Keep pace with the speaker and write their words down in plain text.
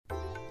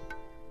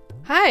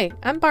Hi,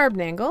 I'm Barb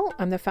Nangle.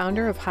 I'm the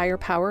founder of Higher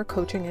Power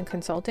Coaching and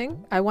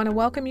Consulting. I want to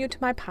welcome you to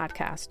my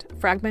podcast,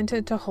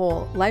 Fragmented to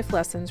Whole: Life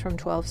Lessons from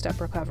 12-Step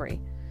Recovery.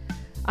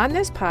 On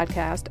this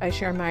podcast, I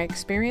share my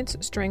experience,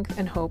 strength,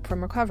 and hope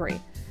from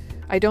recovery.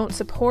 I don't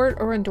support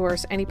or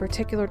endorse any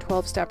particular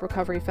 12-Step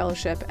Recovery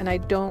Fellowship, and I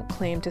don't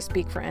claim to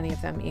speak for any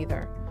of them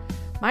either.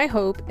 My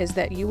hope is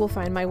that you will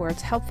find my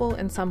words helpful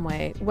in some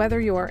way,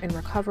 whether you're in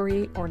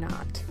recovery or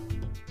not.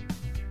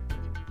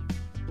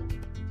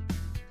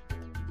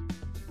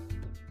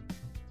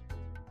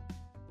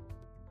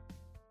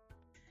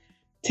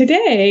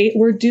 Today,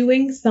 we're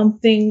doing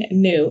something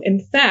new.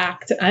 In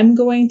fact, I'm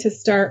going to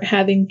start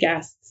having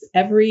guests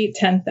every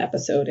 10th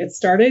episode. It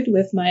started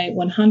with my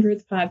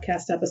 100th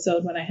podcast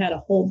episode when I had a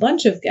whole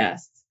bunch of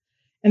guests,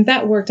 and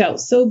that worked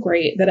out so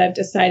great that I've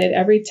decided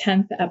every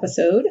 10th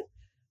episode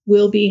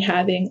we'll be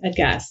having a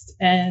guest.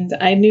 And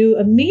I knew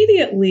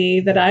immediately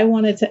that I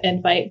wanted to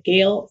invite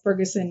Gail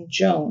Ferguson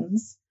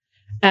Jones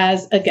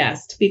as a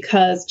guest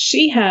because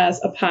she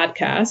has a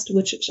podcast,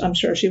 which I'm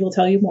sure she will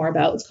tell you more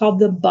about. It's called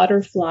The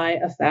Butterfly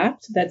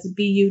Effect. That's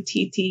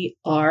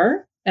Buttrfly.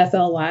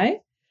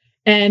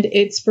 And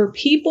it's for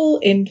people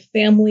in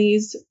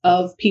families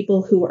of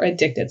people who are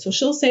addicted. So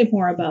she'll say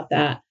more about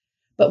that.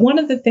 But one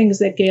of the things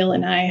that Gail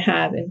and I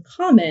have in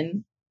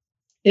common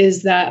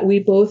is that we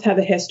both have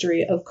a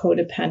history of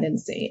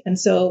codependency. And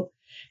so,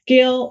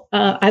 Gail,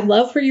 I'd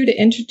love for you to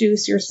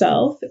introduce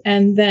yourself,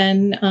 and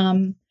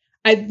then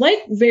I'd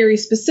like very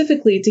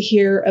specifically to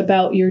hear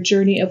about your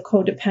journey of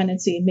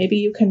codependency. Maybe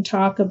you can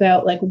talk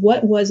about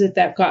what was it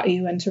that got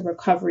you into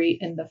recovery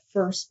in the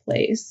first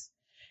place,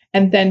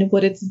 and then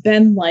what it's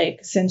been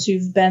like since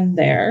you've been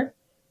there,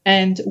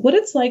 and what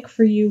it's like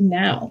for you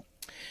now.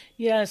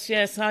 Yes.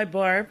 Hi,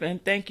 Barb,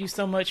 and thank you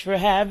so much for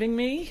having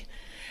me.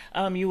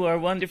 You are a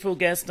wonderful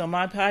guest on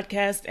my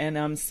podcast, and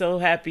I'm so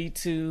happy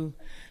to,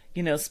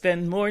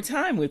 spend more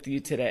time with you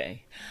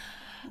today.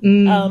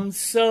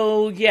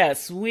 So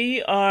yes,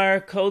 we are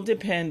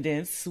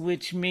codependents,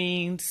 which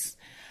means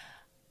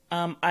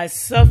I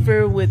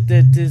suffer with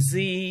the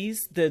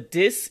disease, the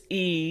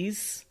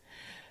dis-ease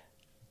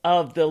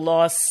of the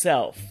lost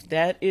self.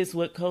 That is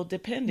what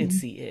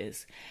codependency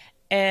is.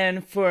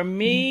 And for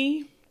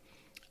me,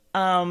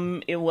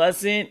 it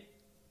wasn't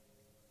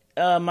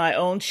my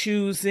own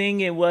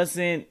choosing. It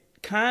wasn't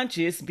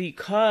conscious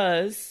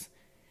because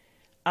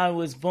I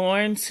was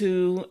born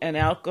to an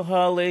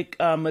alcoholic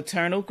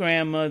maternal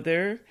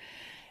grandmother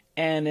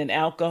and an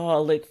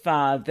alcoholic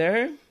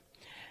father.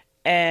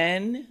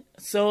 And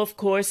so, of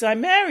course, I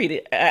married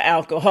an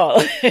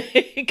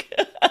alcoholic.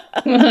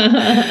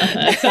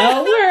 That's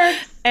how it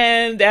works.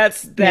 And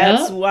that's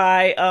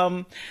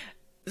why.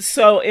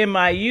 So in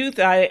my youth,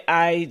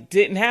 I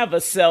didn't have a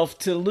self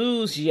to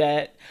lose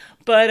yet,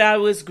 but I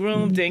was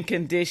groomed and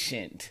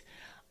conditioned.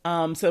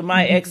 So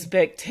my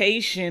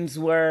expectations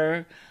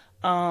were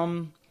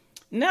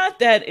not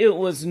that it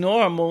was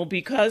normal,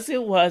 because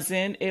it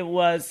wasn't. It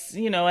was,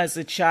 as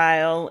a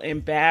child,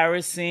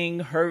 embarrassing,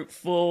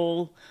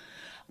 hurtful,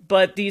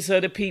 but these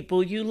are the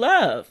people you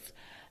love.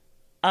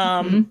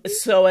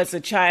 So as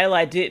a child,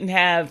 I didn't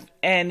have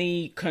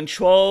any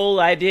control.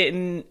 I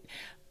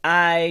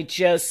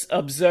just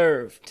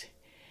observed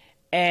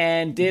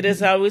and did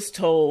as I was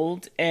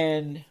told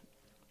and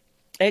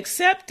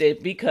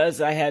accepted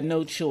because I had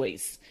no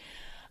choice.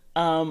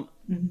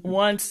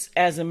 Once,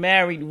 as a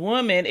married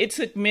woman, it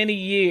took many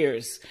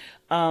years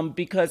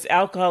because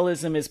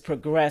alcoholism is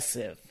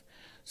progressive.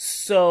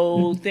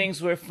 So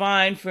things were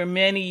fine for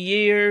many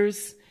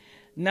years,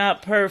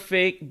 not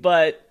perfect,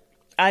 but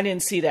I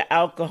didn't see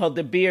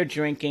the beer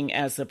drinking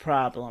as a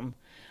problem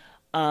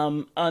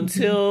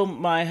until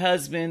my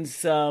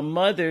husband's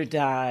mother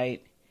died,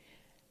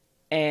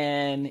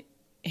 and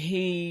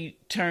he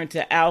turned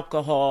to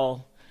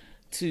alcohol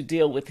to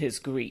deal with his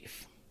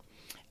grief.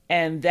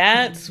 And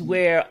that's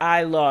where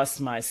I lost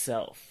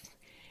myself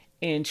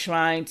in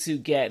trying to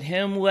get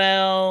him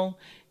well,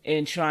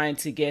 in trying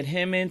to get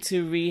him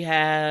into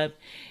rehab,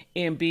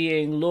 in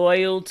being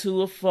loyal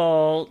to a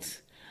fault,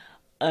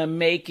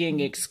 making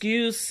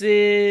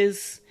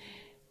excuses,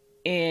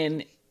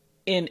 in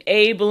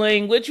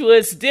enabling, which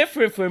was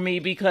different for me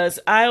because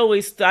I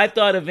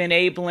thought of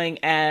enabling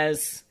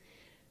as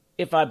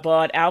if I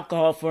bought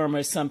alcohol for him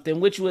or something,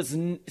 which was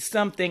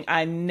something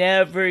I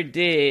never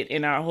did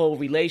in our whole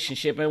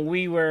relationship. And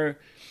we were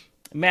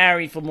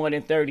married for more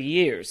than 30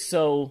 years.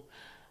 So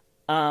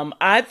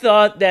I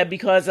thought that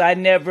because I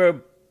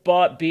never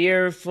bought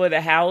beer for the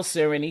house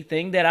or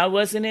anything, that I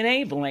wasn't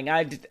enabling.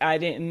 I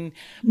didn't,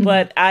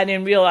 but I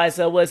didn't realize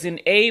I was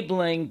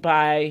enabling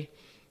by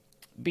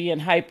being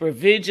hyper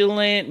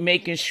vigilant,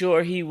 making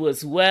sure he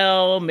was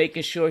well,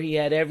 making sure he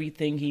had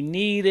everything he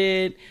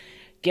needed,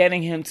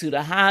 getting him to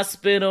the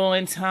hospital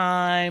in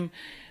time,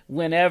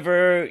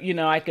 whenever,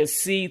 I could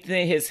see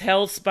his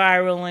health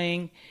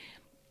spiraling,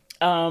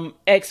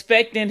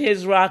 expecting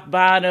his rock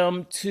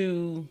bottom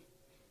to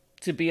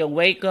be a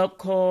wake-up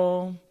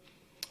call,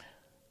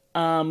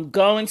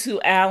 going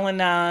to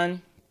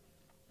Al-Anon,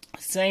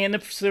 saying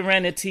the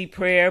Serenity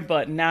Prayer,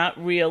 but not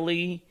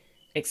really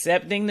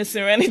accepting the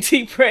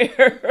Serenity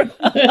Prayer.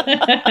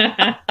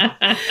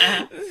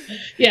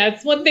 Yeah,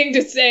 it's one thing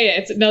to say it.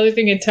 It's another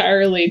thing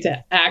entirely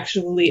to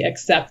actually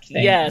accept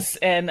things. Yes,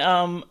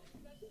 and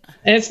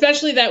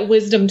especially that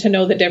wisdom to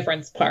know the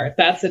difference part.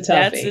 That's a toughie.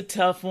 That's a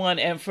tough one.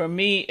 And for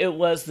me, it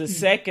was the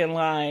second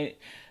line,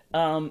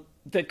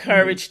 the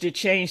courage to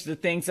change the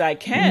things I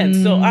can.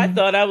 So I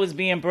thought I was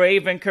being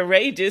brave and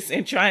courageous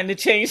in trying to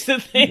change the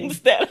things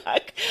that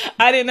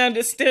I didn't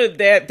understand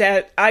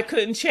that I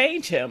couldn't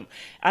change him.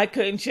 I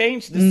couldn't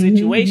change the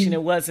situation.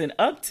 It wasn't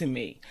up to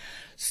me.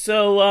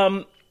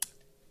 So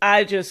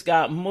I just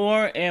got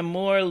more and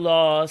more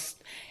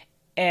lost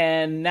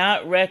and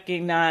not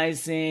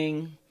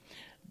recognizing,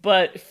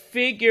 but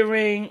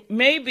figuring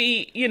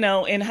maybe,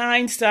 in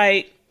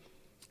hindsight,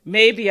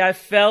 maybe I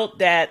felt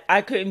that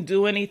I couldn't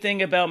do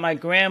anything about my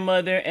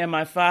grandmother and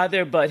my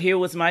father, but here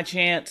was my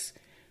chance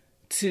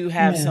to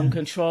have some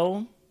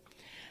control.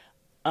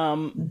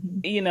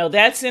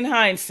 That's in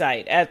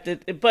hindsight.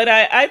 But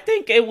I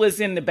think it was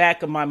in the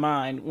back of my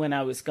mind when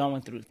I was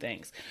going through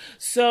things.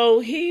 So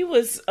he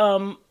was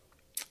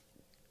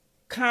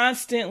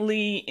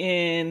constantly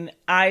in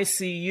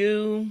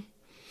ICU.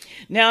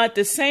 Now, at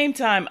the same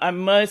time, I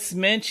must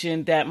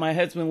mention that my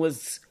husband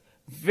was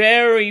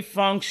very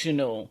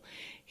functional.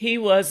 He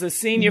was a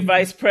senior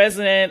vice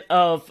president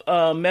of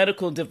a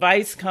medical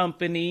device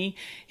company.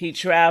 He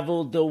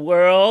traveled the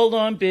world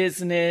on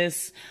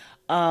business.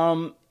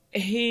 We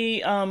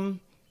didn't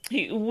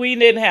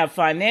have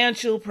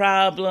financial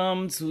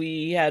problems.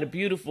 We had a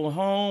beautiful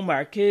home.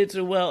 Our kids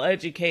are well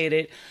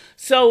educated.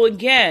 So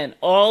again,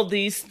 all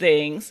these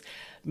things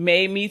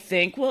made me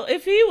think, well,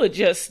 if he would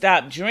just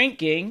stop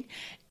drinking.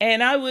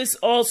 And I was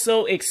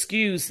also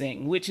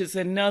excusing, which is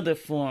another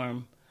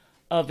form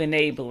of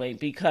enabling,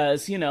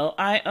 because,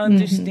 I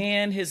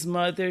understand his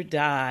mother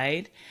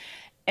died,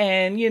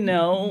 and,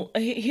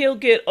 he'll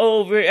get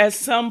over, at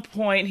some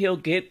point, he'll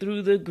get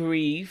through the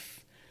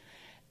grief.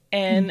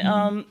 And,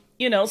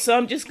 so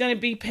I'm just going to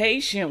be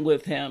patient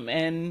with him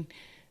and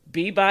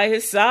be by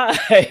his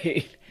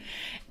side.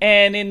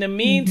 And in the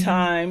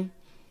meantime,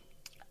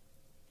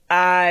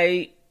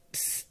 I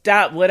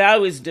stopped what I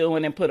was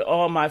doing and put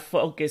all my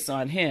focus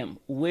on him,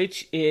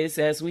 which is,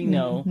 as we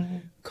know,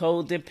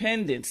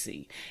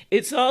 codependency.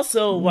 It's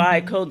also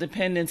why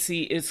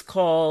codependency is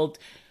called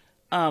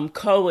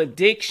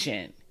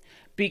co-addiction,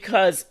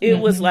 because it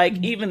was like,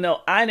 even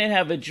though I didn't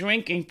have a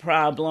drinking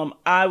problem,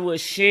 I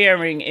was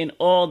sharing in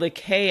all the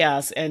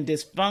chaos and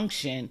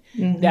dysfunction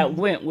that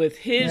went with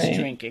his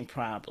drinking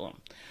problem.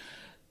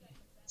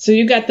 So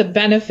you got the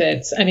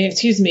benefits. I mean,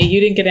 excuse me,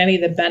 you didn't get any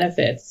of the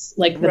benefits,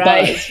 like the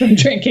buzz from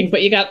drinking,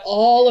 but you got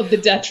all of the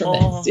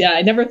detriments. Yeah,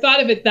 I never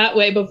thought of it that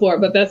way before,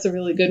 but that's a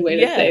really good way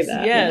to say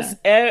that. Yes,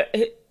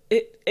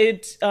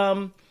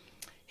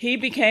 he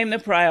became the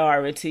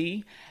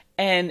priority,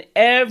 and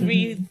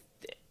every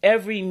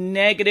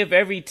negative,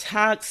 every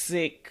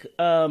toxic,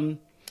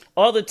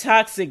 all the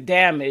toxic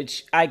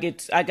damage I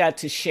got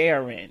to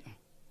share in.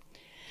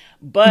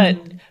 But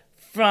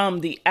from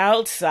the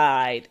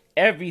outside,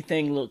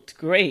 everything looked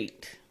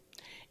great.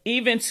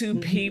 Even to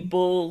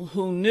people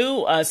who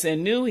knew us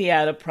and knew he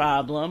had a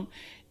problem,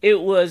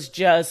 it was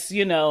just,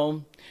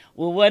 well,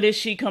 what is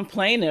she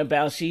complaining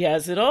about? She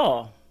has it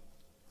all.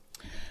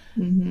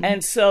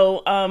 And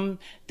so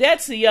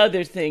that's the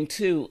other thing,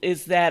 too,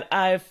 is that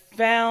I've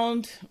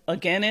found,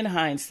 again in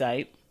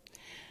hindsight,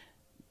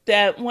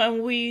 that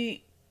when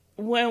we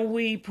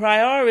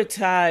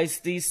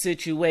prioritize these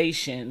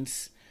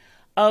situations,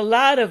 a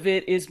lot of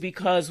it is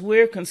because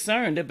we're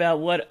concerned about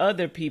what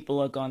other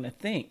people are going to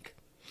think.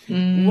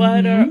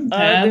 What are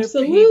other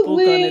people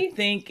going to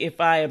think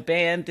if I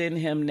abandon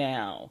him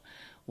now?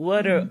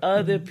 What are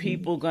other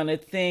people going to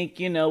think?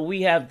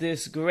 We have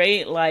this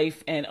great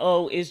life and,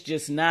 it's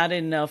just not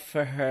enough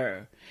for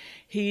her.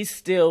 He's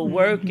still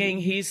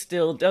working. He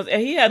still does.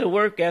 And he had a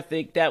work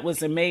ethic that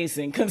was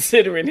amazing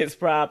considering his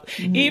problem.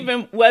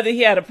 Even whether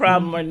he had a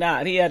problem or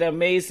not, he had an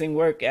amazing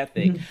work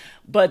ethic.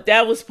 But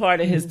that was part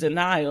of his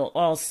denial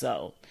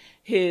also.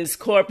 His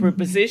corporate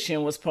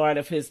position was part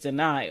of his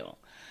denial.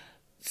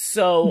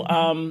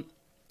 So,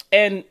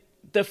 and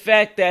the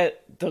fact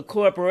that the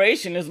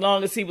corporation, as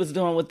long as he was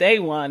doing what they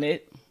wanted,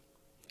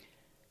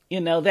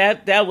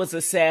 that was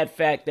a sad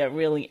fact that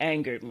really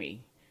angered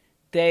me.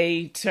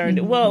 They turned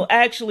it. Well,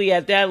 actually,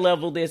 at that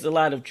level, there's a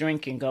lot of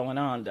drinking going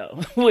on,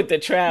 though, with the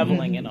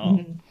traveling and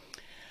all.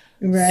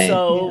 Right.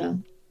 So,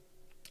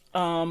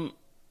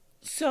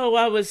 so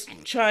I was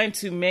trying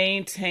to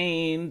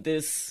maintain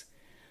this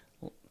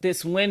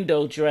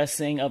window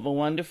dressing of a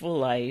wonderful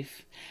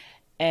life,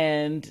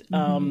 and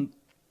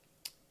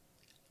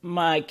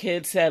my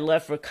kids had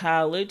left for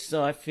college,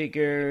 so I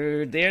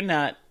figured they're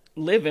not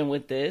living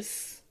with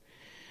this.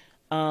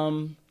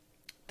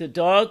 The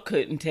dog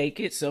couldn't take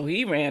it, so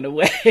he ran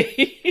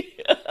away.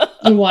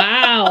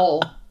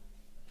 Wow.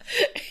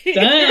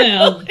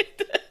 Damn.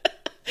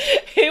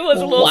 He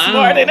was a little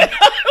smarter than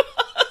I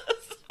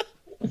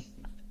was.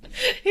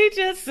 He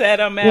just said,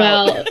 I'm out.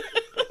 Well,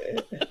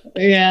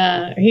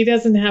 Yeah, he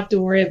doesn't have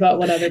to worry about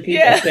what other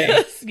people think.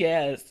 Yes.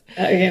 Yes,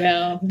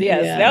 yeah.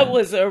 That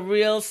was a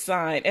real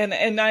sign.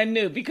 And I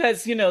knew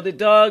because, the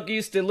dog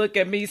used to look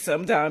at me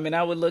sometime and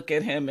I would look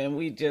at him and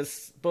we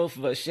just, both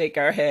of us shake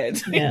our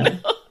heads. Yeah.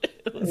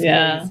 It was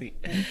crazy.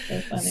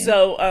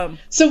 So funny.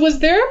 So was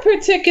there a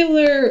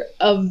particular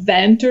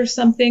event or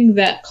something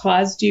that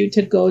caused you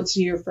to go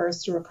to your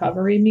first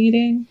recovery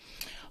meeting?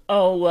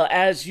 Oh, well,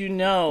 as you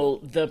know,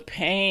 the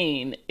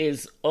pain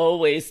is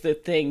always the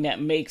thing that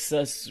makes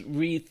us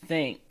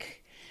rethink.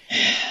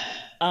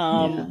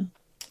 And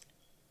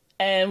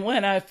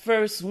when I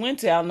first went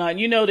to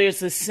Al-Anon,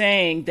 there's a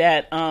saying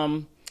that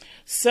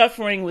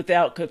suffering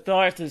without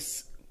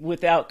catharsis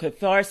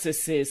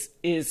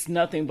is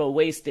nothing but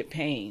wasted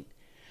pain.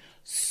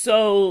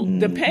 So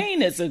the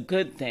pain is a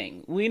good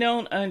thing. We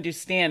don't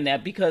understand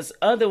that because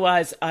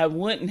otherwise I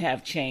wouldn't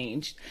have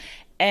changed.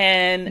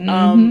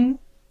 And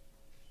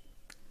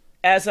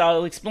as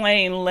I'll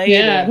explain later.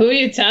 Yeah, who are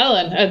you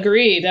telling?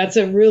 Agreed. That's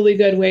a really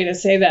good way to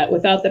say that.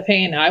 Without the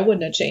pain, I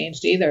wouldn't have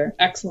changed either.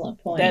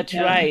 Excellent point. That's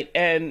right.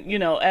 And,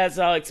 as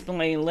I'll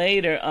explain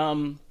later,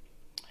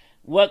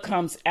 what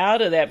comes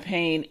out of that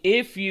pain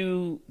if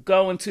you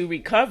go into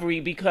recovery,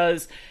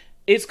 because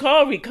it's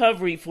called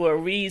recovery for a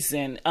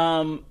reason.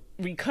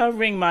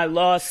 Recovering my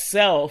lost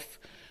self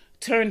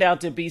turned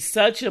out to be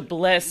such a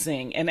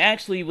blessing. And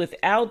actually,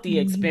 without the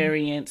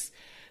experience,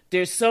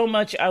 there's so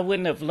much I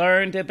wouldn't have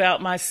learned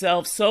about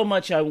myself, so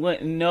much I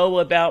wouldn't know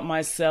about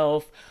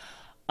myself.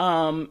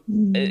 So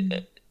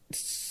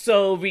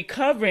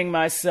recovering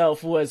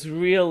myself was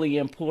really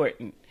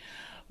important.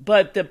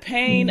 But the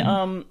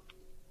pain,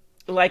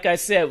 like I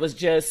said, was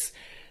just,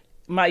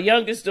 my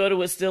youngest daughter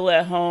was still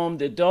at home.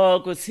 The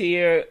dog was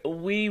here.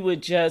 We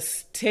would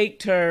just take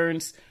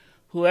turns.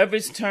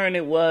 Whoever's turn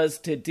it was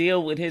to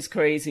deal with his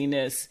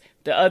craziness,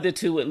 the other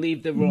two would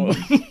leave the room.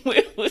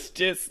 It was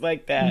just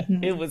like that.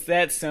 It was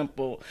that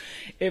simple.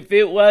 If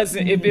it was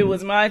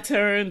my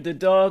turn, the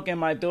dog and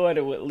my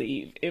daughter would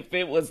leave. If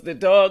it was the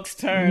dog's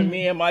turn,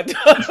 me and my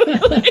daughter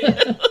would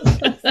leave.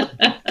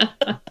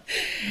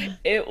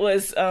 It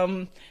was,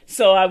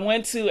 so I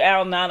went to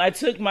Al-Anon. I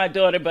took my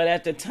daughter, but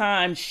at the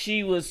time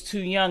she was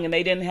too young and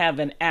they didn't have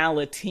an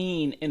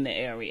Alateen in the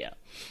area.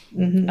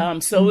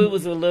 So it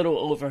was a little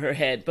over her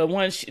head, but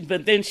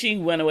then she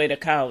went away to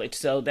college.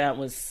 So that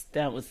was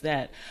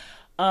that.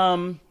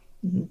 I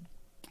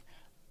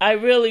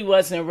really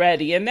wasn't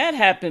ready. And that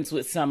happens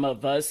with some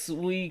of us.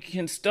 We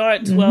can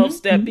start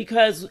 12-step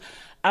because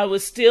I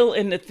was still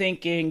in the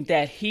thinking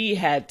that he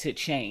had to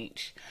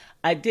change.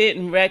 I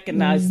didn't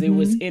recognize there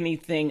was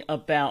anything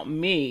about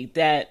me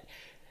that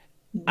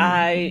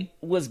I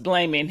was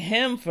blaming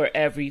him for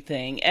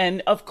everything.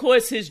 And of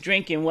course his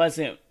drinking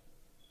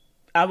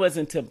I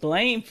wasn't to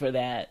blame for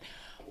that,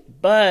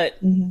 but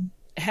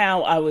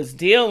how I was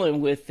dealing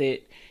with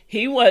it,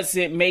 he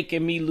wasn't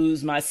making me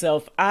lose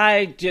myself.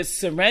 I just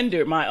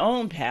surrendered my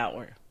own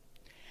power.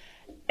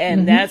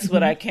 And that's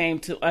what I came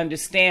to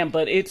understand.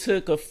 But it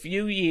took a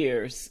few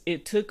years.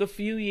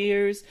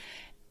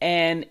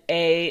 And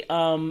a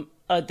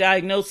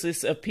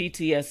diagnosis of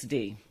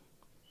PTSD.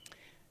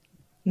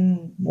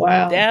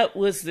 Wow. That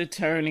was the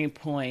turning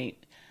point.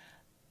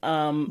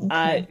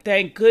 I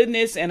thank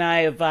goodness, and I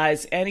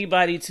advise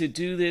anybody to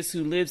do this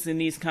who lives in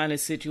these kind of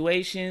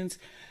situations.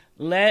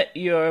 Let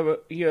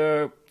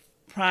your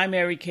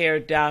primary care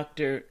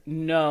doctor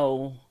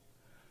know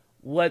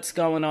what's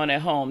going on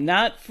at home.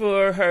 Not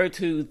for her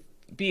to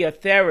be a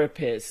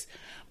therapist,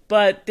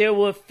 but there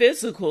were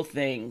physical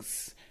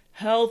things,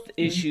 health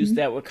issues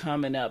that were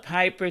coming up,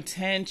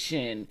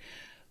 hypertension,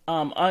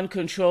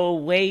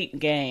 uncontrolled weight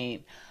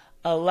gain.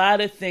 A lot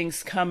of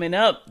things coming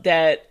up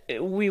that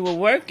we were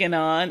working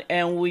on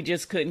and we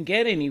just couldn't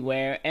get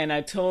anywhere. And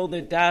I told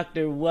the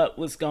doctor what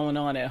was going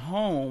on at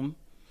home.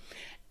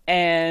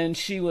 And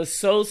she was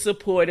so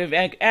supportive.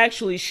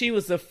 Actually, she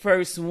was the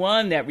first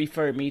one that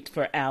referred me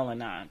for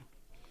Al-Anon.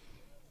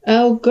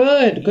 Oh,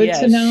 good. Good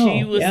to know.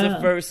 She was the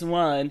first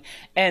one.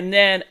 And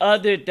then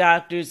other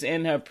doctors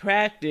in her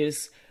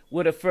practice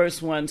were the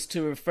first ones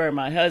to refer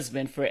my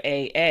husband for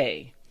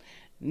AA.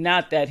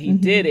 Not that he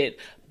did it,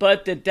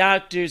 but the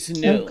doctors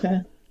knew.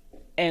 Okay.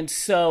 And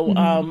so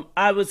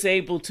I was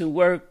able to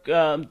work,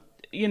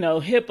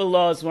 HIPAA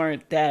laws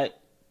weren't that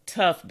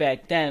tough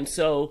back then.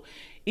 So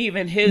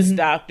even his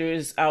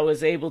doctors, I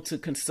was able to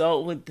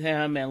consult with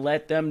them and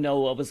let them know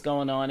what was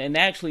going on. And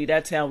actually,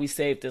 that's how we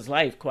saved his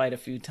life quite a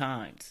few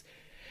times.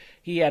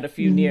 He had a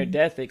few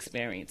near-death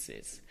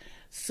experiences.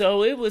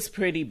 So it was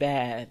pretty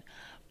bad.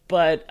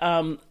 But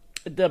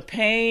the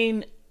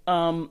pain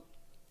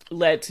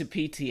led to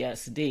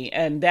PTSD.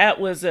 And that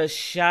was a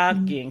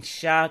shocking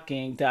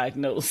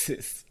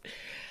diagnosis.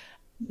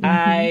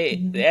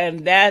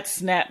 And that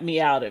snapped me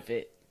out of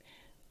it.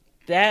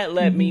 That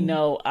let me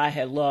know I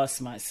had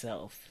lost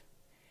myself.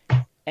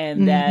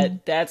 And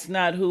that's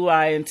not who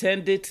I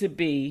intended to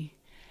be.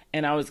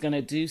 And I was going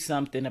to do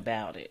something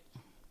about it.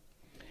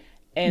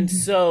 And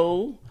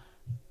so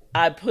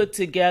I put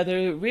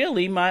together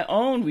really my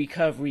own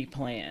recovery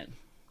plan.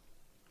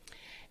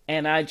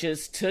 And I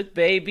just took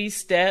baby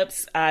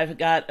steps. I've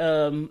got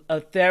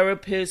a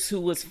therapist who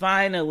was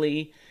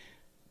finally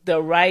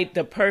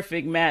the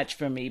perfect match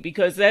for me,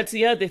 because that's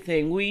the other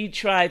thing. We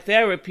try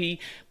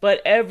therapy,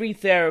 but every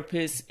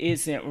therapist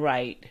isn't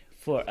right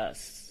for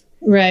us.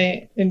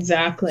 Right,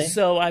 exactly.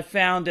 So I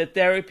found a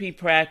therapy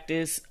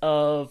practice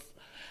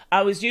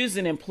I was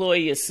using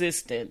employee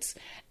assistants,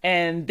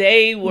 and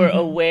they were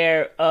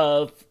aware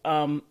of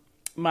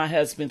my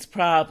husband's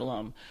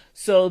problem.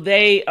 So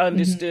they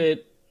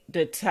understood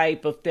the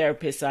type of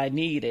therapist I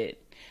needed.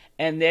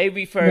 And they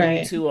referred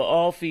me to an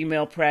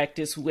all-female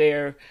practice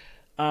where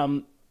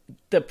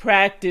the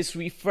practice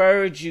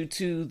referred you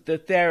to the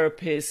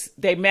therapist.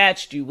 They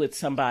matched you with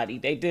somebody.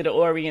 They did an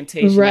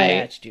orientation and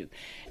matched you.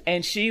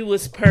 And she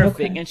was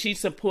perfect. And she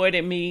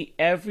supported me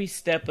every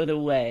step of the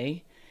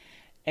way.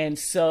 And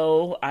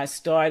so I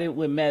started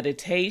with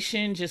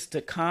meditation just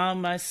to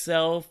calm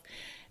myself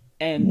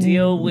and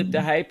deal with the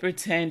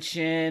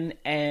hypertension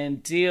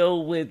and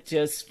deal with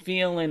just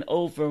feeling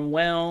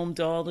overwhelmed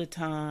all the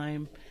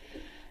time.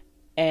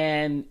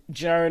 And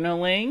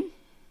journaling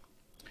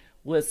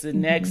was the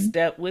next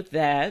step with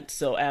that.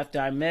 So after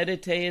I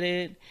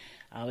meditated,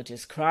 I would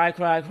just cry,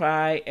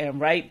 and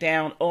write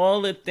down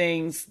all the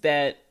things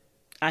that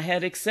I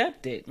had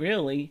accepted,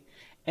 really,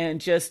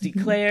 and just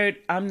declared,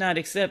 I'm not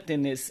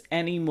accepting this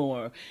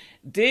anymore.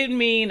 Didn't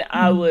mean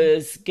I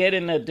was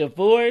getting a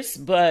divorce,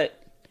 but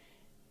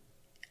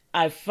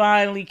I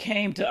finally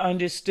came to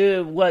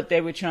understand what they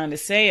were trying to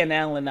say in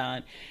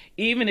Al-Anon.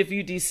 Even if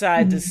you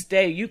decide to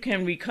stay, you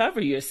can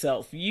recover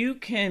yourself. You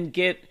can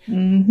get,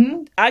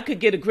 I could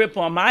get a grip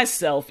on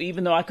myself,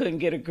 even though I couldn't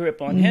get a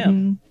grip on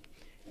him.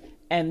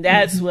 And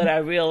that's what I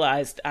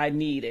realized I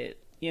needed.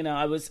 You know,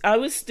 I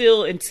was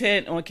still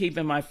intent on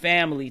keeping my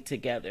family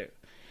together,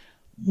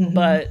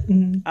 but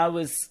I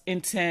was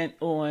intent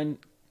on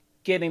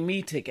getting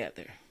me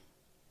together.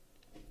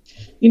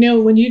 You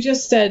know, when you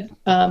just said,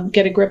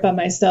 get a grip on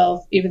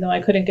myself, even though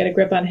I couldn't get a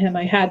grip on him,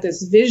 I had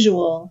this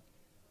visual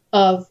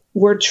of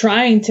we're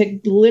trying to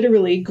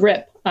literally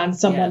grip on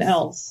someone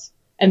else.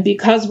 And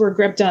because we're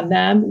gripped on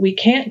them, we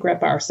can't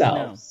grip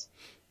ourselves.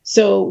 No.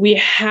 So we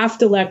have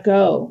to let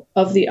go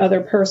of the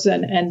other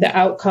person and the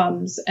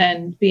outcomes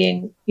and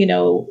being, you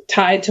know,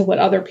 tied to what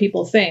other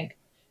people think.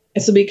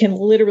 And so we can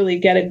literally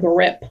get a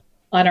grip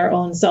on our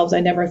own selves.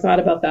 I never thought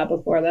about that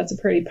before. That's a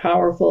pretty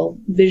powerful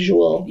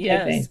visual.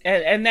 Yes. I think.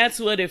 And that's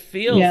what it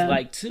feels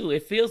like too.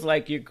 It feels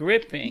like you're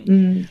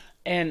gripping.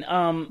 And,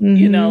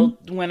 you know,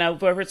 when I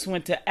first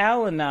went to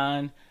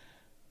Al-Anon,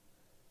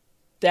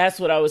 that's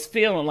what I was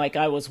feeling like.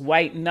 I was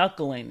white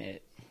knuckling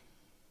it,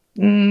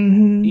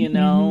 you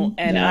know,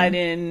 and I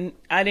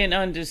didn't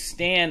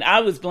understand.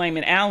 I was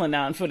blaming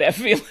Al-Anon for that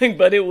feeling,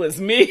 but it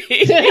was me.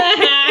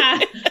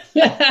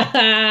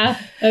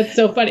 That's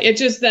so funny.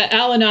 It's just that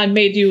Al-Anon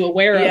made you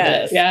aware of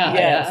it.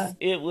 Yes,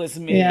 it was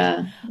me.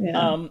 Yeah.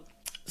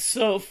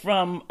 So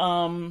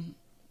from,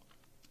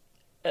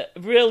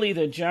 really,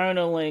 the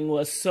journaling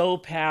was so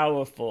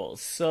powerful,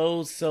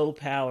 so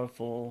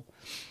powerful.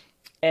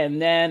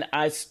 And then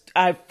I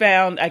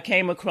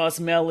came across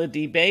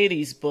Melody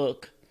Beattie's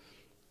book,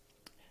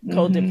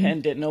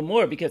 Codependent No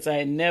More, because I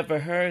had never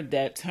heard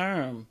that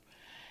term.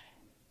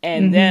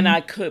 And then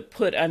I could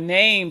put a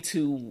name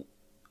to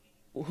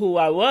who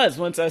I was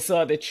once I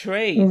saw the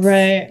traits.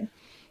 Right.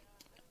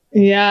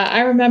 Yeah,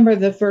 I remember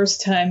the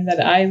first time that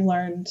I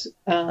learned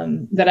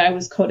that I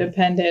was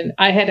codependent.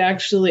 I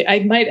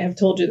might have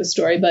told you the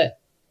story, but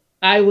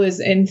I was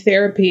in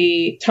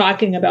therapy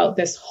talking about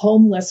this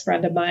homeless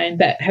friend of mine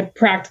that had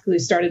practically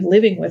started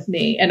living with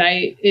me. And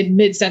I, in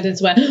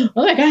mid-sentence, went, oh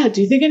my God,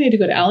 do you think I need to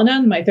go to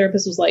Al-Anon? My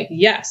therapist was like,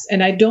 yes.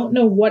 And I don't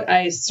know what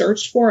I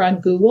searched for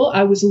on Google.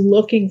 I was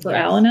looking for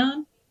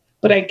Al-Anon,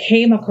 but I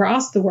came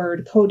across the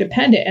word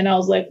codependent and I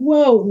was like,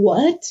 whoa,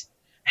 what?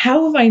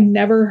 How have I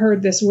never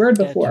heard this word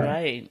before? That's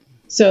right.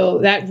 So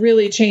that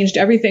really changed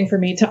everything for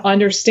me to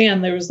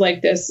understand. There was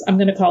like this, I'm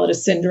going to call it a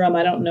syndrome.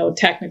 I don't know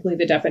technically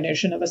the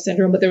definition of a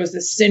syndrome, but there was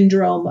this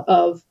syndrome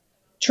of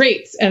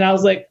traits. And I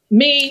was like,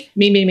 me.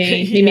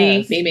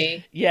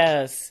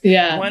 Yes.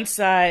 Yeah. Once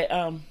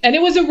I, and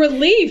it was a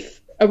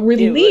relief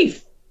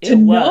to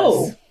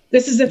know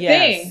this is a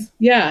thing.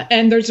 Yeah.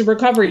 And there's a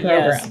recovery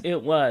program. Yes,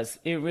 it was.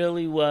 It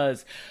really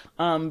was.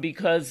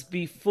 Because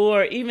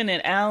before, even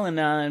in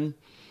Al-Anon,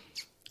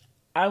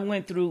 I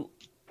went through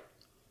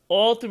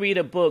all three of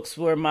the books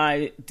were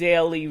my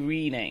daily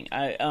reading.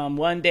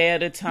 One Day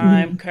at a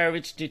Time,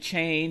 Courage to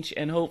Change,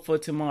 and Hope for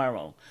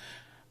Tomorrow.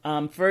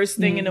 First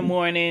thing in the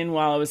morning,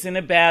 while I was in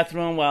the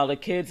bathroom, while the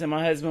kids and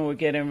my husband were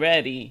getting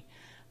ready,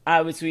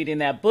 I was reading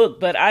that book.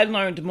 But I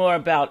learned more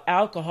about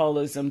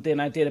alcoholism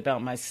than I did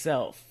about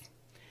myself.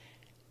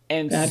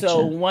 And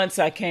so once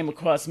I came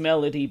across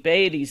Melody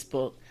Beattie's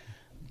book,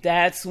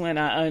 that's when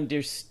I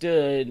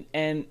understood.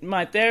 And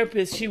my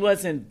therapist, she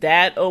wasn't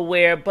that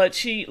aware, but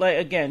she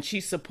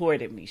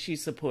supported me.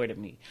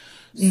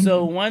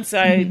 So once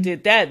I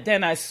did that,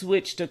 then I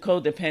switched to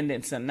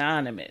Codependence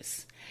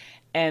Anonymous.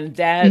 And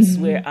that's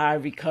where I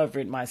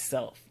recovered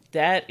myself.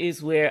 That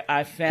is where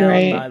I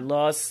found my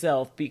lost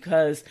self,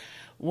 because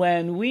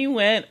when we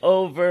went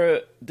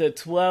over the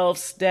 12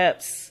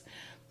 steps,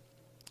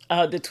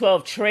 the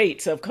 12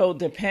 traits of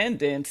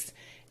codependence,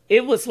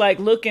 it was like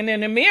looking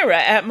in a mirror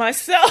at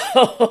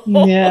myself.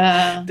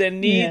 Yeah. The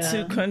need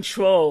to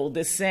control,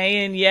 the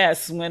saying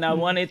yes when I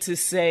wanted to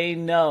say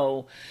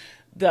no,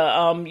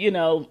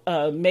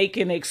 the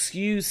making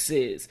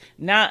excuses.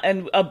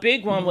 And a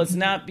big one was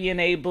not being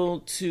able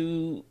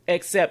to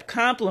accept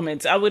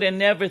compliments. I would have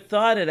never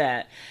thought of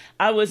that.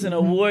 I was an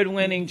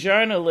award-winning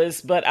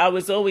journalist, but I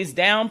was always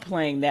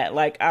downplaying that.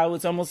 Like I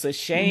was almost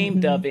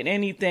ashamed of it.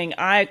 Anything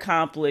I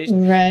accomplished,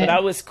 but I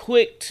was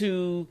quick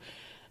to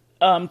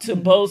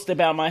boast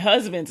about my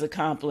husband's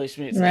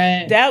accomplishments.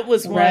 Right. That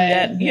was one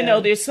that,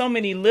 there's so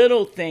many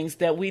little things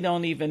that we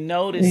don't even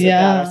notice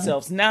about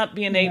ourselves. Not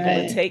being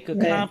able to take a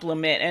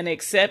compliment and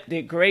accept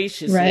it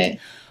graciously. Right.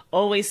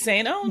 Always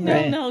saying, oh,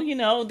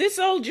 no, this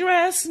old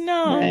dress,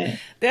 no. Right.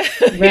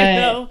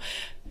 That,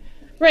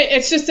 Right.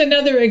 It's just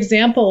another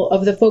example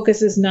of the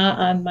focus is not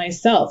on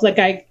myself. Like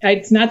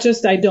it's not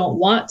just I don't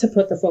want to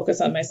put the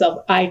focus on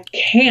myself. I'm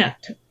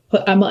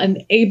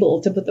unable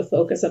to put the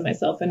focus on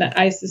myself. And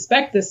I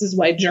suspect this is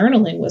why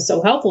journaling was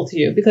so helpful to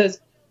you, because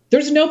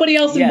there's nobody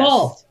else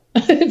involved.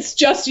 It's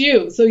just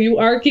you. So you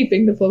are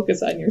keeping the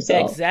focus on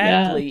yourself.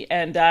 Exactly.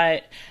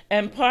 Yeah.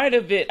 And part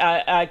of it,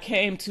 I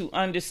came to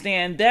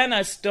understand. Then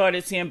I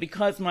started seeing,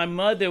 because my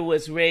mother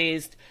was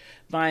raised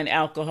by an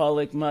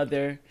alcoholic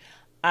mother,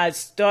 I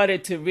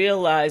started to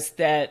realize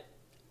that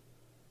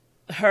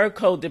her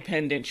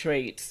codependent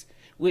traits,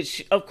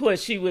 which of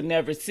course she would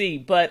never see,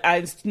 but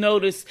I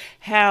noticed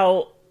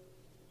how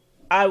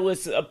I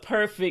was a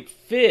perfect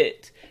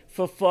fit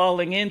for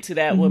falling into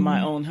that with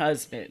my own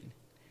husband.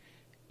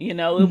 It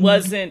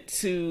wasn't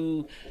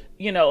to,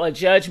 a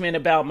judgment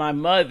about my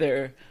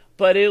mother,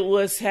 but it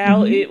was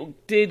how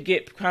it did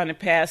get kind of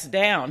passed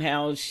down,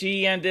 how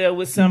she ended up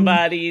with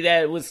somebody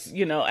that was,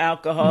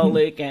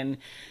 alcoholic,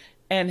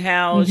 and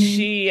how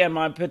she and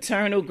my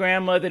paternal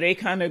grandmother, they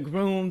kind of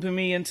groomed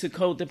me into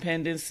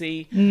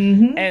codependency.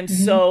 And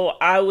so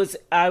I was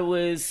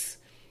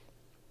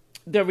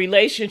the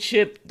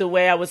relationship, the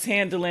way I was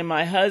handling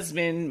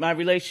my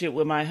relationship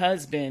with my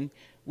husband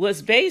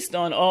was based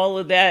on all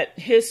of that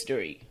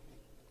history.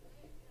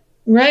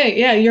 Right.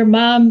 Yeah. Your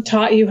mom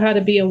taught you how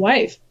to be a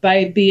wife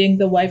by being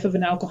the wife of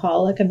an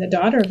alcoholic and the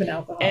daughter of an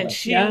alcoholic. And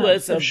she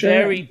was a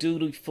very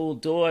dutiful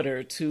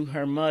daughter to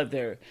her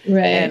mother.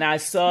 Right. And I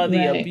saw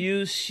the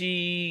abuse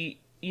she,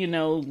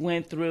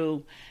 went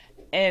through.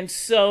 And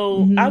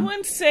so I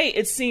wouldn't say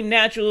it seemed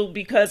natural,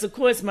 because, of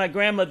course, my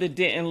grandmother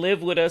didn't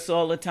live with us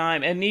all the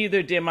time, and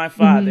neither did my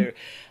father.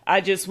 I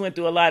just went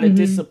through a lot of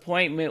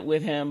disappointment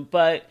with him.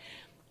 But,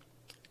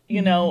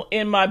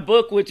 in my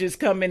book, which is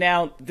coming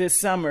out this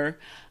summer,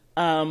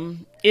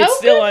 it's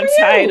still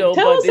untitled,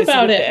 but it's with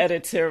the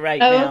editor right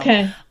now.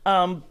 Okay.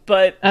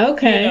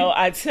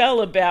 I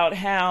tell about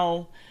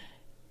how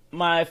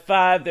my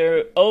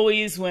father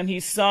always, when he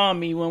saw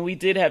me, when we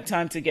did have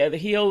time together,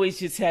 he always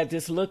just had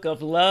this look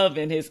of love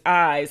in his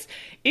eyes,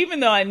 even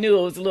though I knew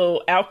it was a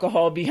little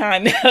alcohol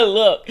behind that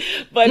look.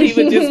 But he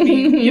would just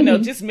be,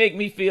 just make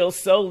me feel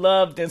so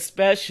loved and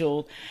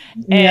special.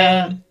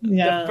 And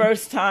the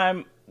first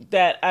time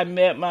that I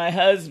met my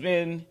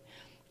husband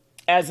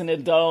as an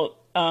adult,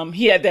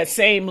 he had that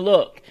same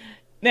look.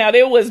 Now,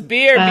 there was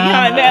beer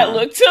behind that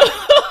look, too.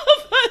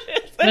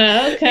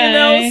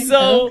 Okay.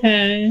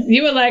 Okay.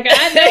 You were like,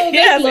 I know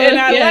this look. And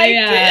I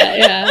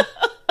liked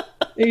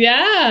it.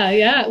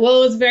 Yeah. Well,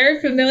 it was very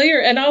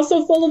familiar and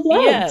also full of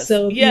love. Yes.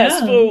 So,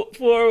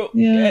 for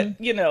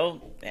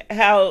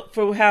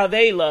how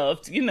they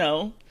loved,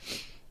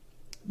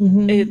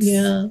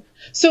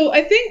 So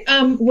I think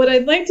what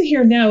I'd like to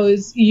hear now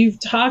is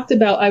you've talked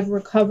about I've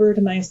recovered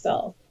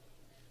myself.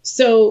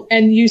 So,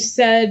 and you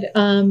said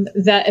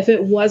that if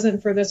it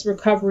wasn't for this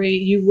recovery,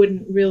 you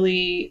wouldn't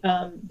really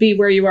be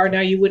where you are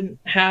now. You wouldn't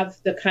have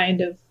the kind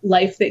of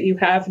life that you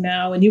have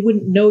now, and you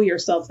wouldn't know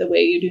yourself the way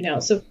you do now.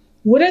 So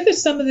what are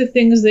some of the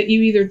things that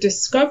you either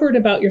discovered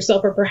about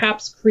yourself or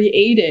perhaps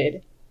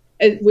created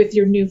with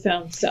your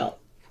newfound self?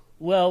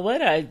 Well,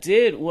 what I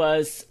did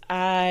was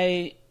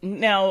by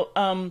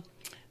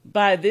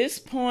this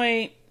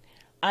point,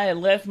 I had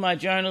left my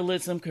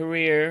journalism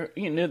career.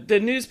 The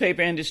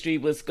newspaper industry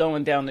was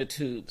going down the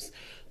tubes.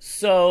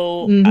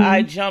 So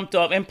I jumped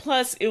off. And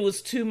plus, it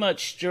was too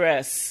much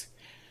stress.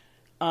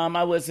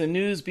 I was a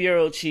news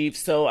bureau chief,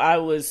 so I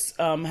was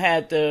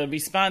had the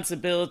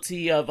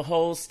responsibility of a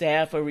whole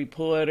staff of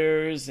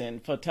reporters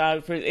and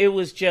photographers. It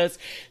was just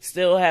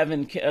still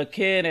having a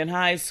kid in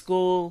high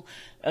school,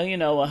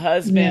 a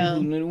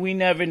husband who we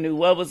never knew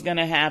what was going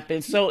to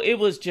happen. So it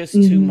was just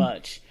too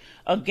much.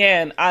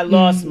 Again, I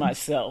lost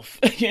myself.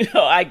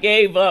 I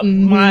gave up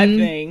my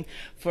thing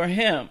for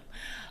him.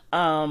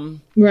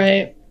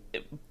 Right.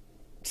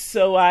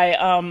 So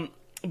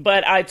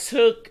but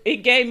it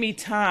gave me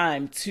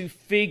time to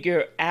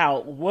figure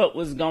out what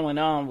was going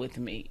on with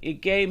me.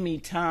 It gave me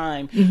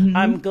time.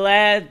 I'm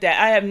glad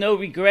that I have no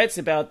regrets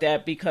about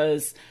that,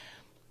 because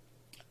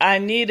I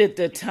needed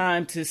the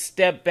time to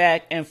step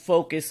back and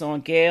focus on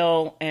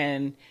Gail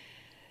and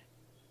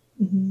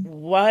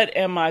what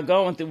am I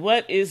going through?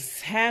 What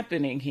is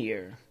happening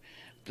here?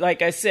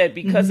 Like I said,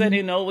 because I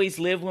didn't always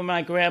live with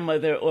my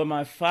grandmother or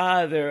my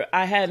father,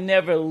 I had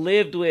never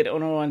lived with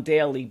on a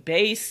daily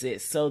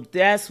basis. So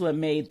that's what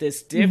made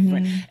this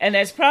different. And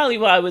that's probably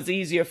why it was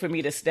easier for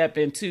me to step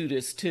into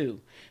this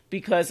too,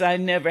 because I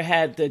never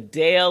had the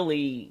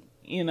daily,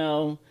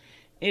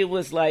 it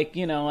was like,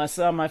 I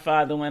saw my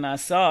father when I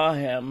saw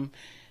him,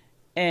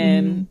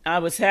 and I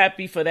was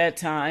happy for that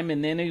time.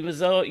 And then he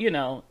was,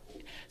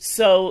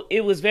 so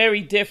it was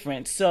very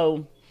different.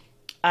 So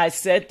I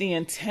set the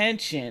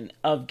intention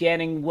of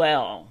getting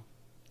well.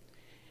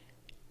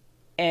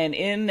 And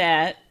in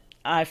that,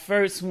 I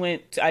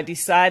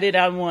decided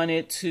I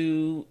wanted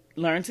to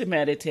learn to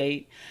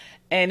meditate.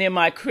 And in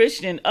my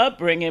Christian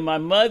upbringing, my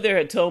mother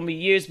had told me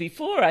years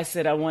before, I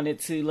said I wanted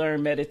to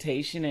learn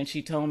meditation. And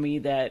she told me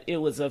that it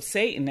was of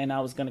Satan and I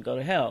was going to go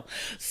to hell.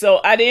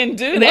 So I didn't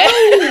do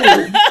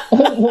that.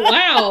 Oh,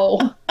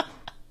 wow.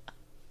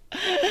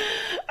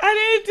 I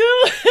didn't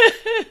do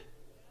it.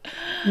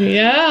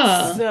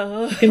 Yeah.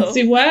 So I can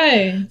see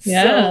why.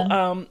 Yeah.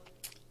 So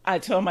I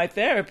told my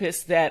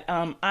therapist that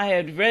I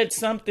had read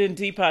something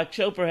Deepak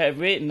Chopra had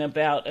written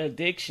about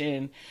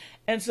addiction.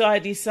 And so I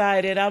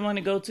decided I want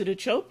to go to the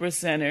Chopra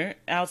Center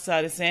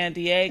outside of San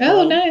Diego.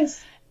 Oh,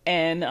 nice.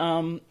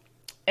 And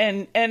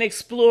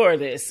explore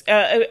this.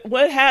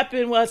 What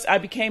happened was I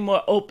became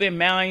more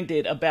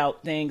open-minded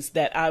about things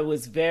that I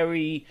was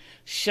very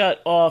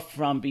shut off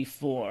from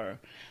before.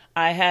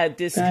 I had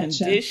this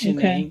conditioning.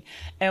 Okay.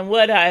 And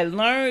what I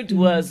learned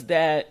was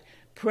that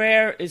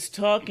prayer is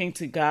talking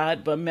to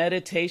God, but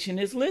meditation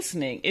is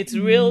listening. It's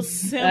real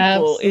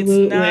simple.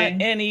 Absolutely. It's not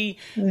any,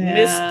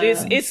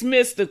 it's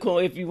mystical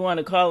if you want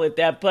to call it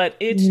that, but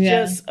it's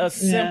just a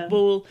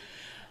simple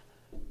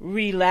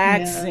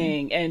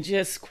relaxing and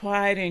just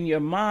quieting your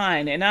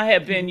mind. And I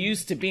have been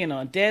used to being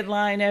on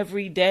deadline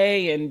every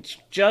day and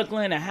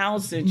juggling a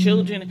house and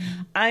children.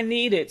 I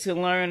needed to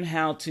learn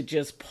how to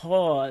just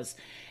pause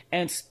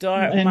and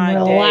start my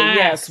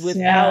relax. day,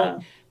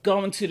 without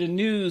going to the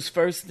news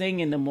first thing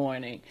in the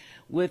morning,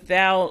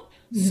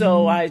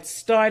 so I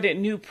started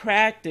new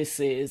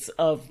practices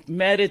of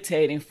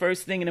meditating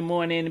first thing in the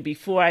morning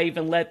before I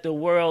even let the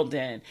world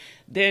in,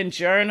 then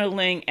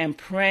journaling and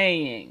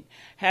praying,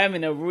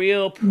 having a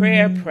real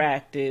prayer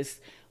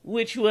practice,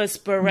 which was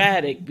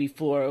sporadic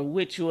before,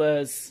 which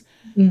was,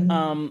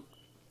 and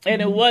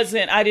it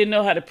wasn't, I didn't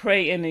know how to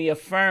pray in the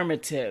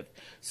affirmative.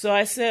 So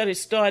I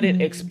started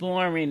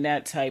exploring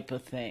that type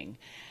of thing.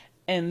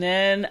 And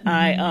then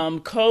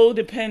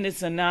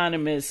Codependence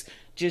Anonymous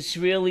just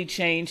really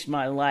changed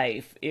my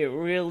life. It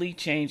really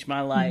changed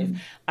my life.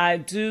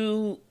 I'm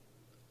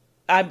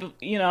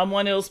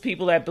one of those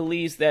people that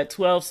believes that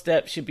 12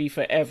 steps should be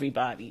for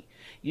everybody.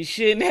 You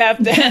shouldn't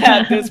have to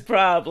have this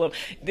problem.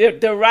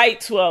 The right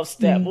 12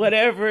 step,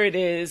 whatever it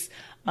is,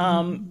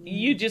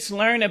 you just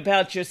learn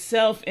about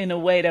yourself in a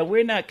way that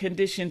we're not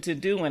conditioned to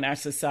do in our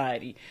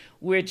society.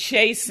 We're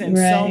chasing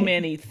so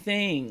many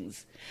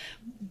things.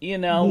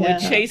 We're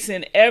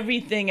chasing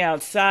everything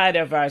outside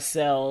of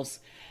ourselves.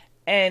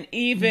 And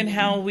even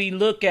how we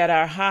look at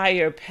our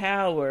higher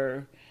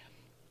power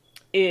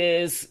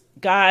is,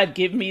 God,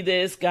 give me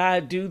this.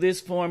 God, do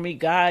this for me.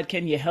 God,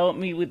 can you help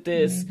me with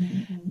this?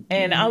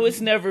 And I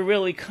was never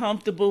really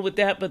comfortable with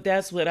that, but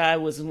that's what I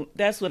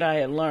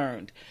had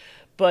learned.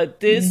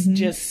 But this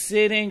just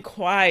sitting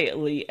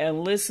quietly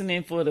and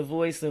listening for the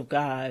voice of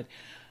God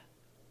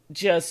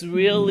just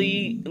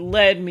really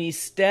led me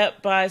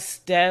step by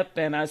step.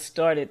 And I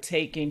started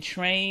taking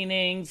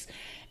trainings,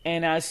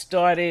 and I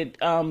started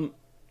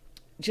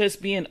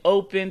just being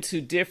open to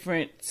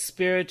different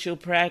spiritual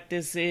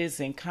practices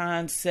and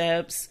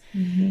concepts,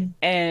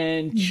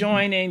 and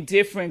joining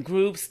different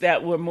groups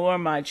that were more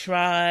my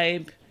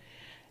tribe.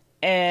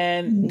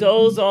 And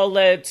those all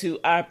led to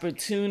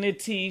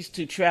opportunities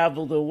to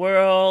travel the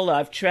world.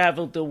 I've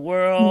traveled the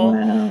world.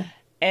 Wow.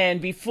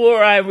 And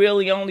before, I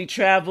really only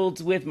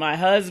traveled with my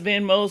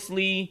husband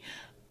mostly.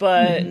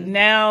 But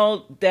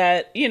now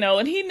that,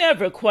 and he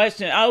never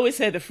questioned. I always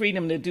had the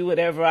freedom to do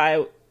whatever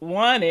I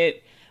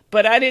wanted,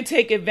 but I didn't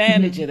take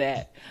advantage of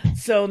that.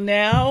 So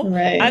now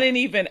I didn't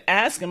even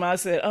ask him. I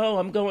said,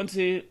 I'm going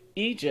to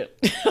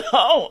Egypt.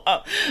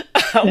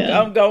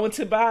 I'm going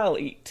to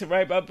Bali to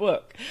write my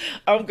book.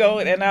 I'm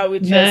going, and I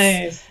would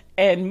just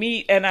and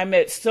meet, and I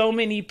met so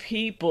many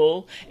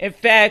people. In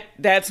fact,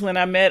 that's when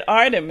I met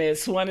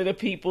Artemis, one of the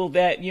people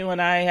that you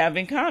and I have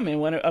in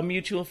common, a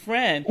mutual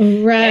friend.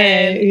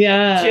 Right.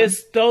 And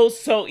just those.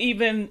 So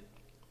even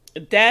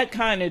that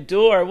kind of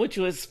door, which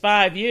was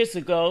 5 years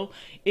ago,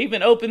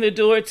 even opened the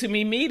door to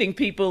me meeting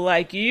people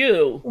like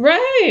you.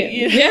 Right.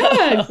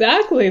 Yeah,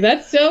 exactly.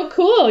 That's so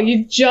cool.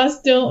 You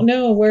just don't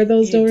know where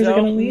those doors are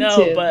going to lead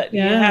to. But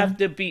you have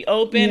to be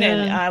open.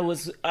 And I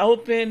was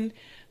open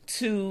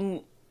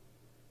to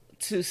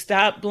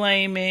stop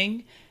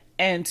blaming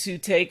and to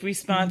take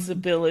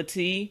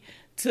responsibility,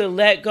 to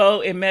let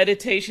go. In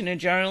meditation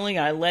and journaling,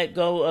 I let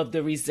go of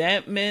the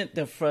resentment,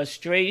 the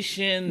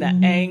frustration, the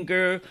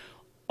anger,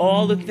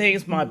 all the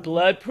things, my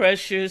blood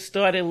pressure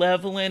started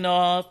leveling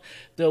off,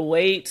 the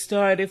weight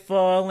started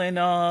falling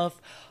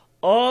off,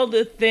 all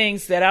the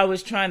things that I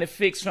was trying to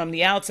fix from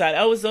the outside.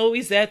 I was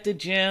always at the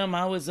gym,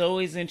 I was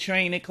always in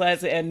training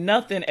classes, and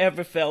nothing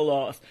ever fell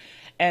off.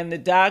 And the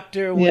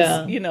doctor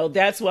was,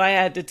 that's why I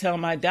had to tell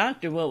my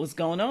doctor what was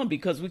going on,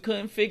 because we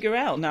couldn't figure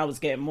out. And I was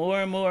getting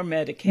more and more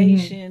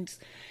medications.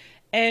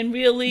 And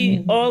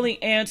really, all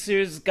the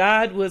answers,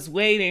 God was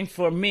waiting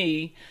for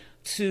me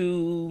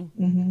to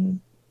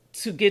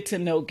get to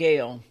know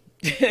Gail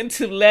and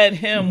to let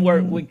him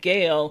work with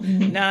Gail,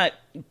 not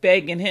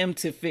begging him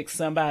to fix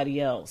somebody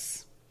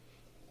else.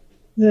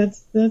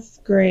 That's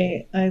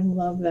great. I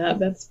love that.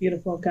 That's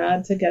beautiful.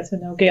 God to get to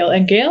know Gail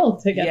and Gail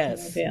to get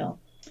to know Gail.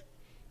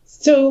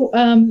 So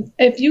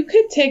if you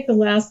could take the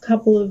last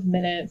couple of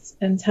minutes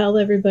and tell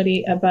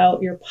everybody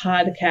about your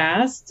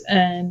podcast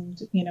and,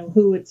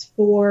 who it's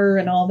for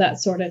and all that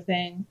sort of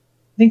thing,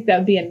 I think that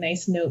would be a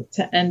nice note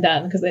to end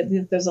on, because I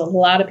think there's a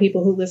lot of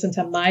people who listen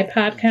to my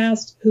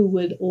podcast who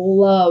would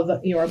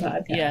love your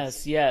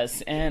podcast.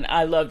 Yes. And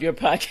I love your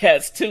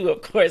podcast too,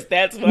 of course.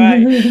 That's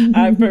why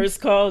I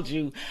first called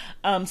you.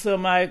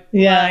 So I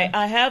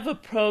have a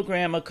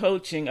program, a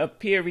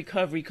peer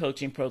recovery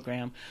coaching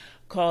program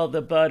called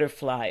the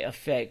Butterfly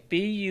Effect,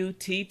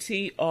 BUTTRFLY,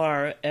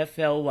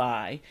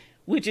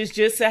 which is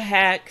just a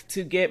hack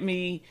to get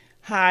me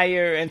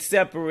higher and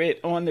separate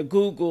on the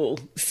Google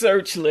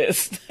search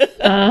list.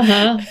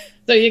 So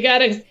you got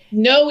to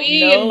no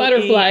in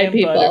butterfly,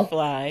 people.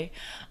 Butterfly.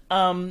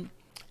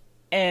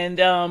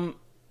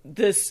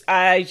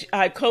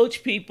 I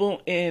coach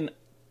people in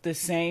the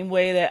same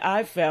way that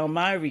I found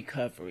my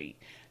recovery,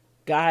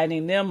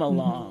 guiding them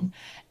along.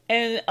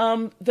 And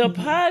the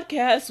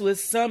podcast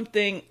was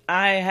something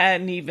I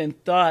hadn't even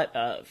thought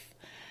of.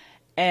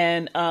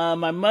 And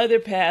my mother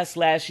passed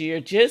last year,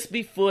 just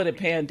before the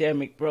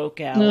pandemic broke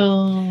out.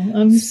 Oh,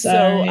 I'm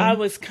sorry. So I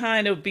was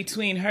kind of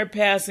between her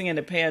passing and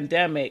the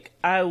pandemic,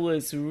 I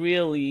was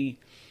really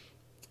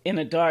in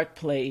a dark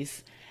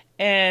place.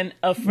 And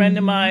a friend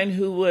of mine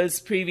who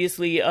was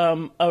previously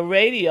a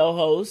radio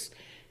host,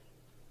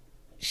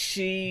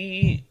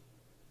 we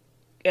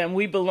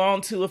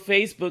belonged to a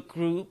Facebook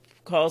group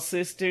called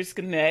Sisters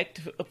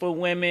Connect for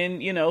women,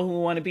 who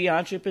want to be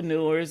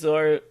entrepreneurs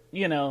or,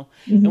 and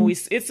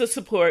it's a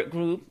support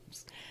group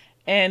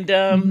and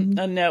a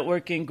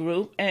networking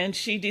group. And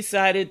she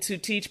decided to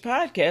teach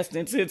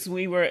podcasting since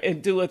we were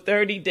do a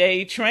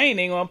 30-day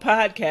training on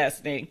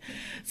podcasting,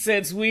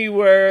 since we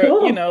were,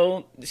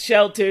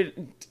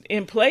 sheltered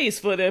in place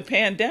for the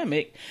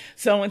pandemic.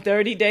 So in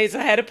 30 days,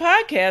 I had a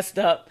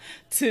podcast up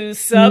to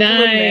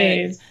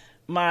supplement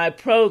my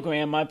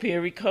program, my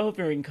peer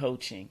recovery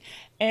coaching.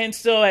 And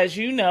so, as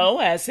you know,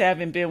 as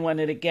having been one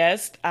of the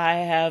guests, I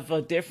have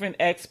a different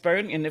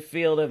expert in the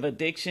field of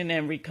addiction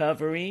and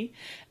recovery.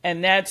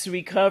 And that's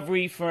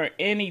recovery for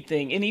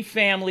anything, any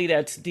family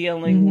that's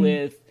dealing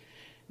with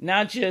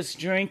not just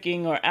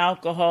drinking or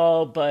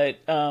alcohol, but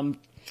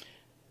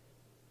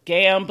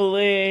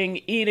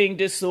gambling, eating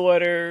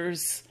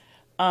disorders,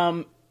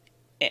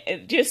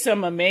 just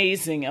some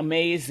amazing,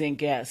 amazing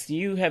guests.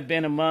 You have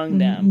been among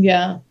them.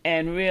 Yeah.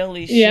 And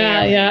really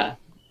sharing.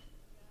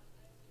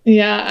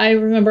 Yeah, I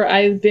remember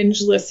I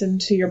binge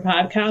listened to your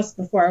podcast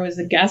before I was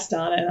a guest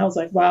on it. And I was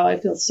like, wow, I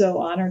feel so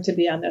honored to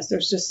be on this.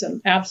 There's just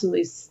some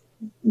absolutely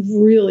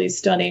really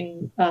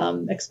stunning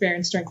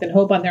experience, strength, and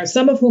hope on there,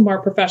 some of whom are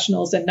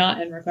professionals and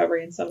not in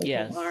recovery, and some of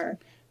whom are.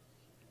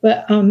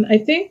 But I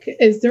think,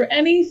 is there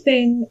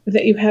anything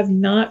that you have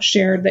not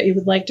shared that you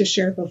would like to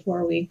share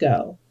before we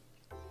go?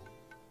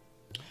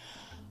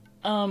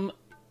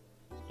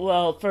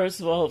 Well, first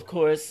of all, of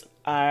course,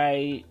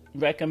 I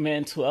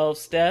recommend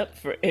 12-step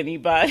for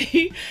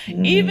anybody.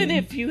 Even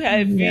if you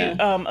have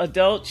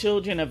adult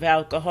children of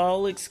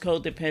alcoholics,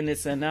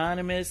 Codependents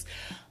Anonymous,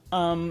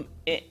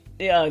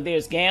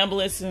 there's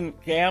Gamblers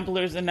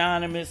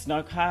Anonymous,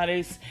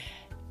 narcotics,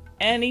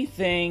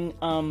 anything.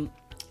 And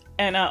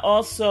I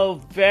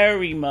also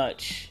very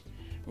much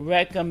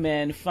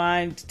recommend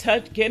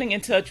getting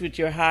in touch with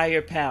your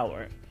higher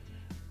power.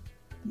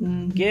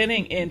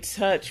 Getting in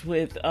touch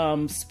with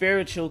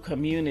spiritual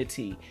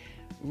community,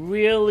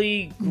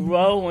 really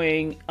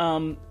growing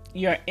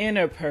your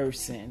inner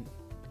person,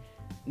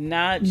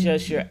 not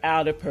just your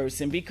outer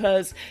person.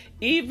 Because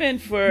even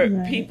for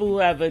people who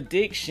have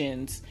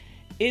addictions,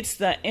 it's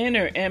the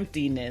inner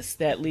emptiness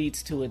that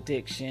leads to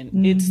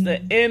addiction. It's the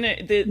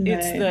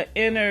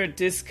inner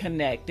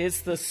disconnect.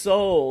 It's the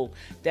soul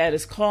that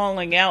is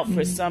calling out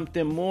for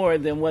something more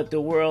than what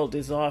the world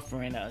is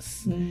offering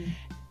us.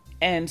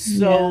 And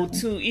so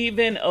to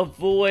even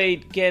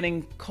avoid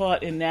getting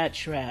caught in that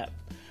trap,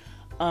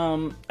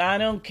 I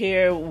don't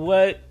care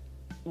what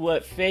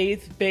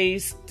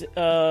faith-based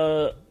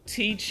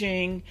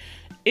teaching,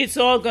 it's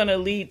all going to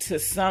lead to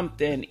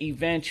something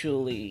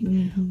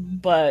eventually.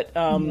 But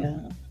our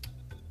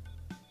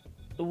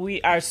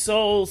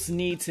souls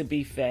need to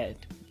be fed.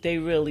 They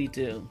really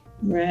do.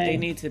 They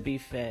need to be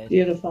fed.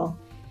 Beautiful.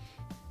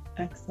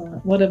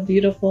 Excellent. What a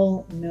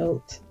beautiful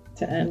note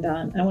to end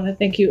on. I want to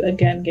thank you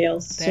again,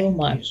 Gail, so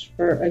much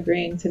for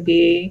agreeing to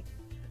be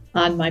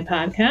on my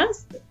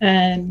podcast.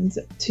 And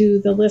to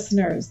the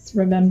listeners,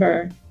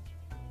 remember,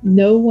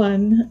 no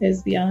one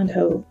is beyond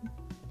hope.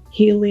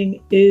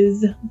 Healing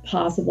is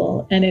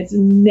possible, and it's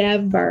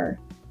never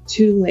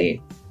too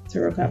late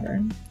to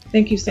recover.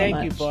 Thank you so much.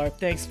 Thank you, Barb.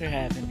 Thanks for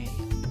having me.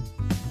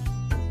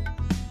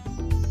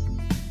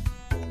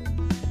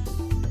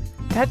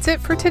 That's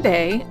it for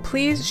today.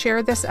 Please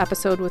share this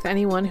episode with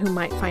anyone who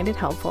might find it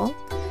helpful.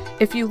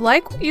 If you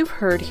like what you've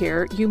heard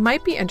here, you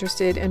might be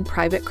interested in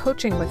private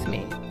coaching with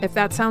me. If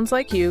that sounds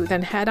like you,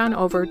 then head on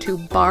over to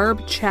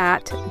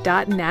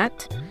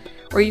barbchat.net,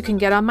 or you can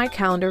get on my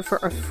calendar for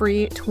a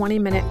free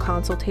 20-minute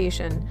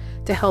consultation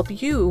to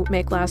help you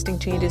make lasting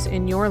changes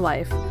in your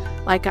life,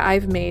 like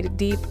I've made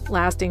deep,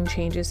 lasting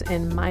changes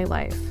in my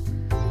life.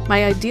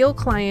 My ideal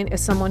client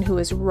is someone who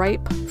is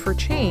ripe for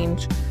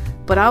change,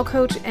 but I'll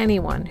coach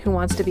anyone who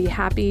wants to be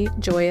happy,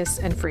 joyous,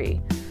 and free.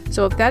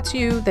 So if that's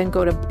you, then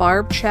go to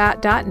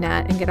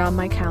barbchat.net and get on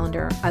my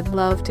calendar. I'd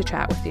love to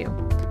chat with you.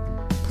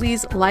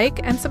 Please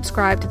like and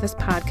subscribe to this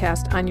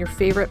podcast on your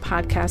favorite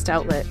podcast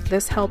outlet.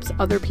 This helps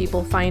other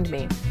people find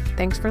me.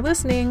 Thanks for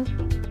listening.